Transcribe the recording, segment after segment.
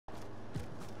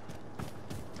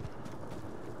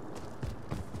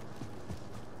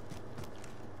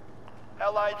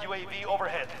Allied UAV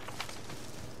overhead.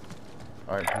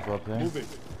 Alright, people up there. Moving.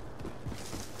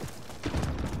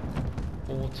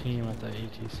 Whole team at the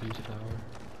ATC tower.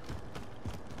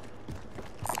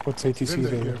 What's ATC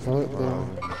there? Here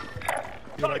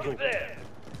I go. There.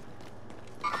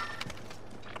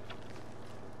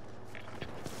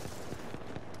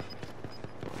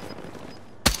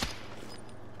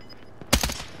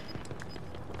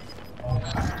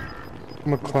 I'm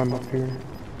gonna climb up here.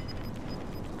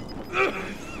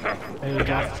 Hey, we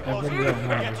got everybody got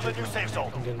one. Get to the new safe I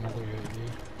zone. can get another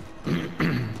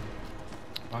UAV.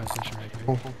 Buy a station right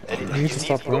here. Oh, you need to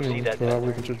stop running, so that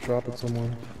we can just drop it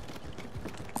somewhere.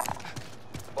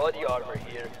 Body armor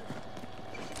here.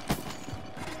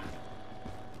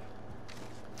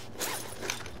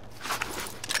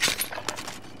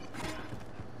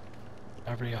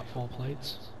 Everybody got full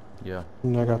plates? Yeah.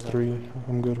 And I got 3.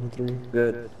 I'm good with 3.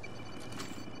 Good.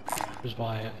 Just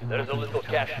buy it. There's a little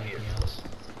cash here. Else.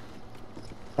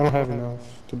 I don't have enough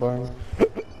to buy them.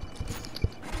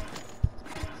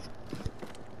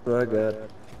 So I got.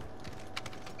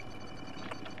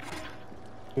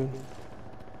 Good.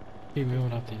 Keep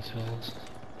moving up these hills.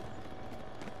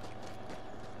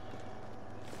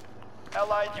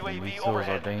 Allied These UAV hills are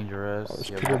overhead. dangerous. There's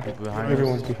Yeah, people, people behind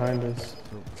everyone's us. behind us.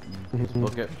 Just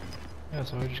book it. Yeah,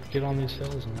 so I just get on these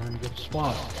hills and then get a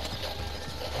spot.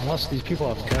 Unless these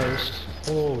people have ghosts.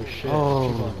 Holy shit, Oh.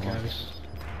 people have ghosts.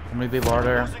 How many people are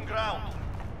there? Losing ground.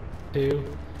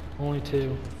 2. Only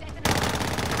 2.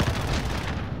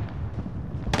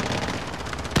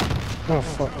 Oh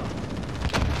fuck.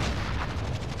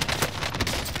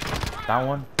 That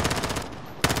one?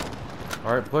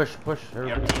 Alright, push. Your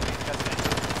Everybody. teammate has been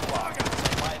squad.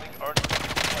 Surviving earning.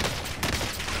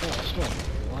 Oh, still.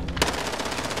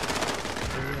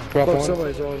 Drop Look, one.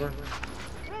 somebody's over.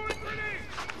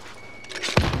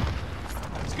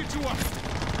 Let's get you up.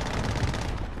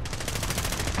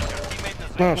 Your teammate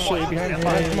is Oh shit, behind you. Come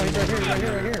on, he's right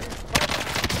here.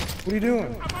 What are you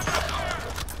doing?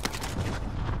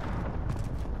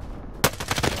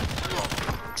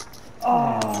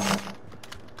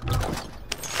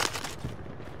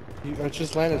 I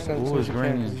just landed as soon Ooh, as it's you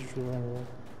can. green.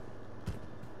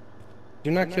 Did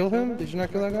you not kill him? Did you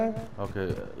not kill that guy?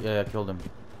 Okay, yeah, I killed him.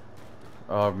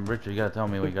 Richard, you gotta tell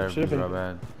me we gotta Should've do been.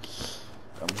 bad.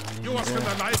 You are still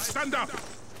alive. Stand up.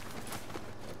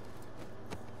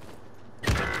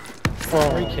 Oh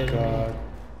Are you my kidding me? god.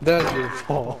 That's your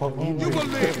fault. You will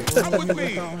live. Come with me.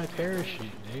 Without my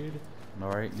parachute, dude.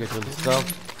 Alright, get your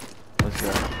stuff. Let's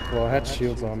go. Well, I had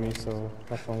shields on me, so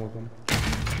have fun with them.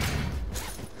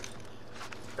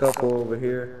 Couple over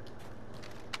here.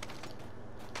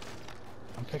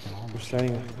 I'm picking all my We're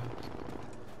standing.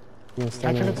 We're I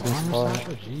standing pick in up the the same armor spot.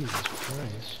 satchel? Jesus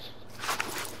Christ.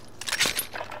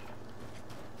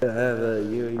 I have a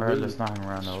UAV. Alright, let's not hang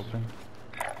around the open.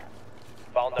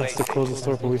 found That's the closest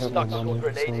store, but we have no money, so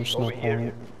there's no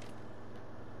point.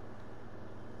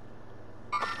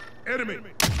 Enemy.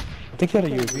 I think he had a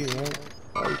UAV,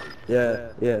 right? Yeah.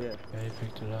 Yeah, he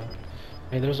picked it up.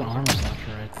 Hey, there's an armor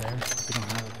satchel right there. If you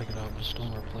don't have it, pick it up. Just store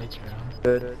more plates around.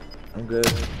 Good. I'm good.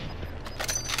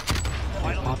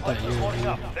 Final Pop that flight is loading UAV.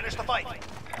 up. Finish the fight.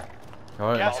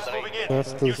 Alright, Gas is moving in.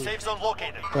 That's the- New safe zone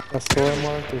located. That store I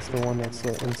marked is the one that's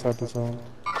inside the zone.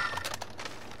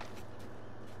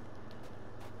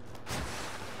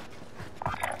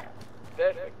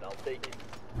 Perfect. I'll take it.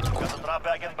 Got the drop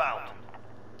bag inbound.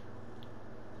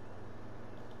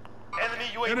 Enemy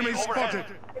UAV Enemy overhead. spotted.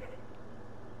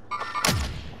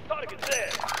 Target there.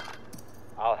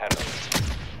 I'll handle it.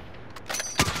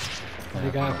 They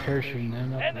got a parachuting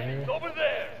in up Enemies there. over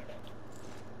there.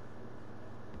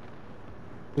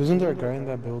 Isn't there a guy in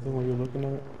that building where you're looking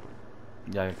at?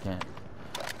 yeah, I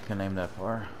can't name that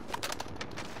far.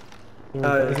 Isn't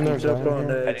there a He guy jumped in on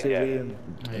here? the ATV and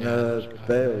Yeah, there's a guy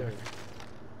bailed. there.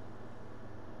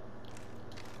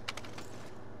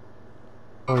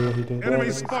 Oh yeah, he did.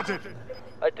 Enemy spotted.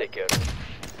 I take care of it.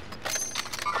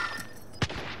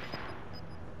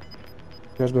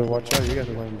 You guys better watch out, you guys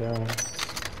are laying down.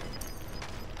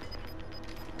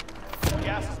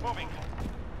 Gas is moving.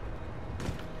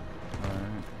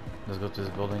 Alright, let's go to this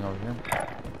building over here.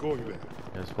 Going there.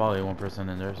 There's probably one person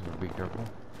in there, so be careful.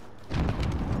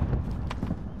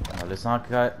 Let's not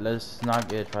try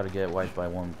to get wiped by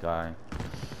one guy.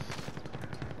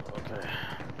 Okay.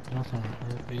 Nothing on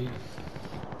heartbeat.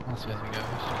 Let's see how it goes.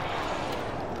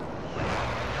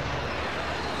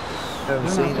 Haven't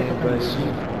They're seen not picking up any anybody.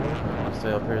 C4. I'll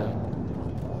stay up here.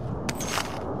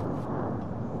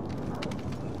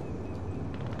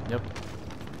 Yep.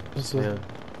 This Yeah. is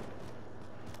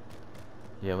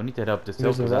Yeah, we need to head up this hill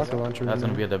There's a because rocket launcher that's in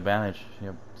gonna there. be an advantage.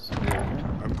 Yep. So,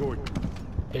 I'm going.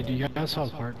 Hey, do you guys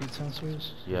have heartbeat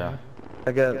sensors? Yeah.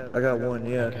 I got one,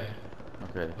 yeah. Okay.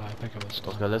 Okay. I think it was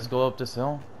still. Okay, let's go up this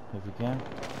hill if we can.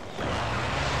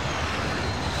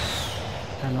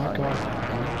 Can I go?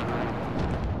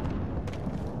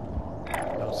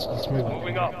 Let's move on.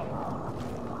 Moving up.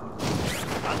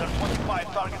 Under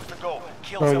 25 targets to go.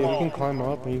 Kill Oh them yeah, you all. can climb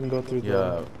up and you can go through Yeah,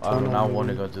 the I do tunnel not want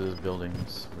to maybe. go to those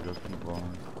buildings where those people are.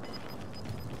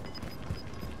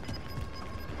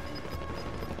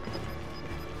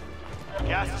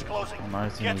 Gas is closing. I'm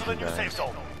not seeing Get to the you new guys. safe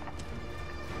zone.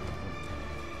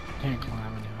 Can't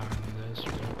climb any higher than this.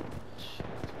 Right?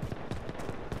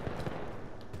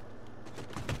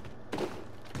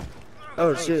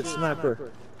 Oh shit,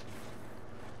 sniper.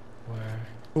 Where?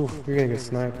 Oof, you're gonna get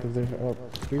sniped if they're up.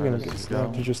 You're gonna let's get just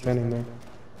sniped, go. you're just standing there.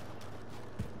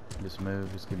 Just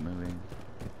move, just keep moving.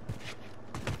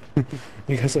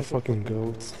 You guys are fucking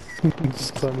goats.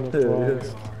 Just climbing up Yeah, walls.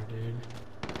 yeah. Are, dude.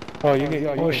 Oh, you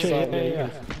get, Oh shit, yeah, you yeah.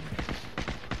 get-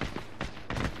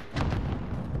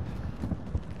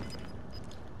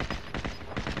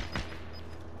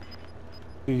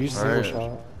 Dude, you single Alright.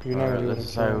 shot. You're not Alright, really let's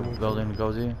decide what building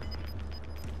goes in.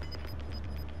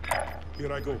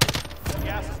 Here I go.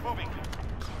 Gas is moving.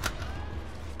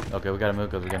 Okay, we gotta move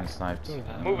because we're getting sniped.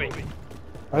 Moving.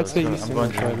 I'd say you I'm single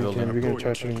going to shot the if you building. can, if you're gonna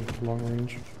try shooting long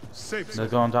range. Safe zone.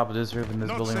 Let's go on top of this roof in this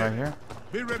Not building safe. right here.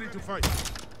 Be ready to fight.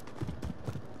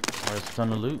 Alright, it's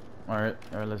ton of loot. Alright,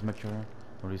 let's make sure.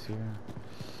 What do you see here?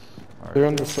 They're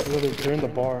Alright, on the they're in the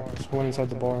bar. There's one inside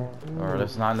the bar. alright,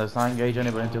 let's not engage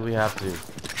anybody until we have to.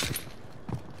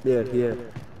 Yeah, yeah.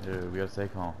 Dude, we gotta stay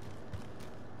calm.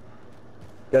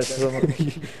 Got some.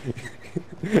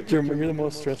 you're the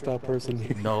most stressed out person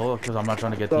here. No, because I'm not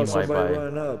trying to get Saw team wiped somebody by.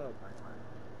 running up.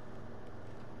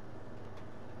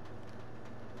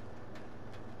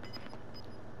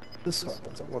 This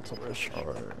happens on what's a rush.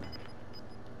 Alright.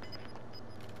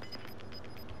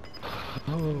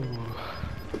 Oh.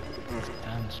 It's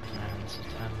tense, man. It's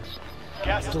tense.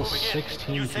 Gas is Still moving in.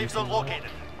 16 New safe zone people located.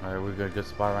 Alright, we're good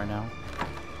spot right now.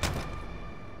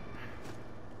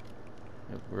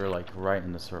 Yeah, we're like right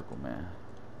in the circle, man.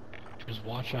 Just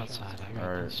watch outside. I got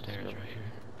Alright, the stairs yep. right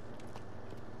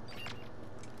here.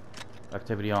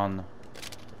 Activity on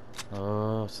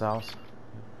south.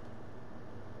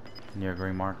 Near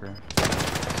green marker.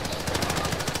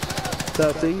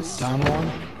 Southeast. Down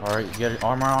one. Alright, you get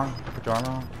armor on? Put your armor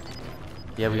on?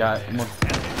 Yeah, we got Yeah. more.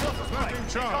 Taking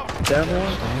charge. Down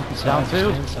one. Stay inside. Down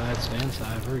two. Stay inside. Stay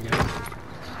inside. We're good.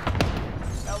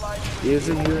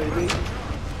 Using UAV.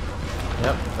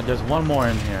 Yep, but there's one more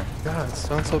in here. God, it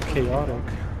sounds so chaotic.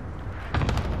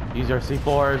 Use your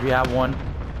C4 if you have one.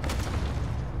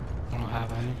 I don't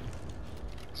have any.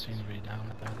 Seems to be down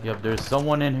with that. Yep, there's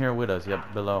someone in here with us.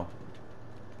 Yep, below.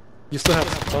 You still have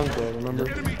stun though, remember?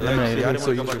 Eliminated. Yeah,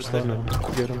 so use your stun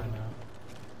to get him.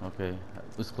 Okay,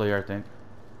 it's clear, I think.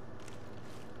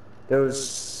 There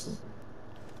was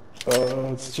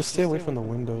Just stay away from the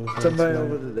windows. somebody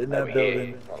That's over in that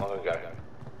building.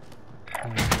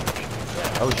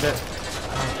 Oh shit.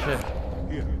 Oh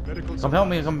shit. Here, medical. Come help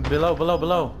me. Come below.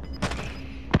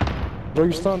 Throw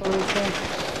your stun, throw your stun.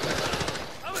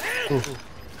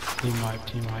 Team wipe.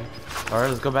 Team wipe. Alright,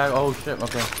 let's go back. Oh shit,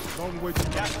 okay. Long way to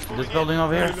Gas is moving This in. building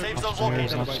over here. Safe zone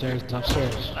Upstairs. located. Upstairs.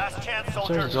 Upstairs. Last chance,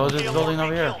 soldiers. Go to this Kill building or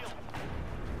over be here. killed.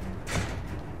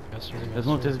 Yes, sir. Let's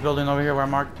move to this building over here where I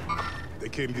marked. They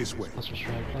came this way. Let's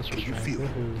restrain. Let's Can you restrain. feel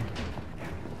it?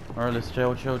 Alright, let's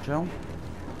chill.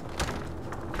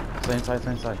 Stay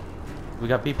inside. We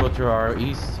got people to our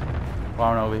east.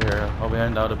 One over here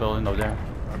in the other building over there.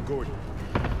 I'm going.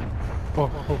 Oh.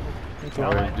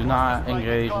 Alright, do not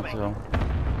engage until.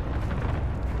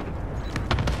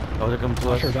 Oh, they're coming to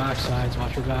Watch your us. backsides.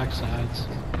 Watch your backsides.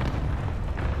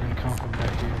 We're gonna come from back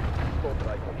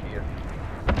here.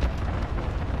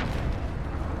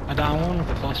 I down one with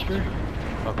a cluster.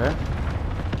 Okay.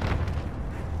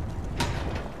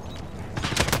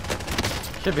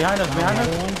 Shit, behind us.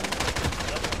 Another one.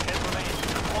 10 remain.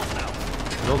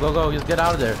 Close now. Go. Just get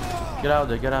out of there. Get out of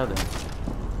there.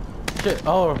 Shit.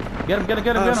 Oh, get him.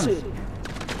 Oh shit.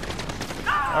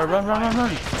 Alright,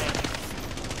 run.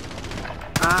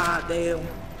 Ah damn.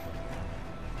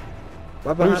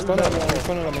 Right Throw your behind stun that at him, wall. throw your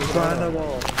stun at him, he's Behind behind the him.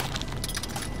 wall.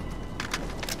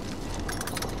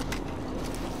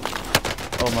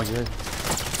 Oh my god.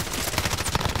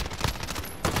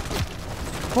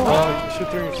 Oh, you should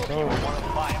throw your stun.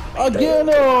 Again,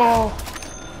 oh!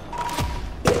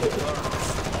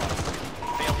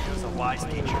 Failure is a wise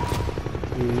teacher.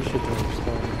 Yeah, you should throw your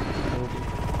stun.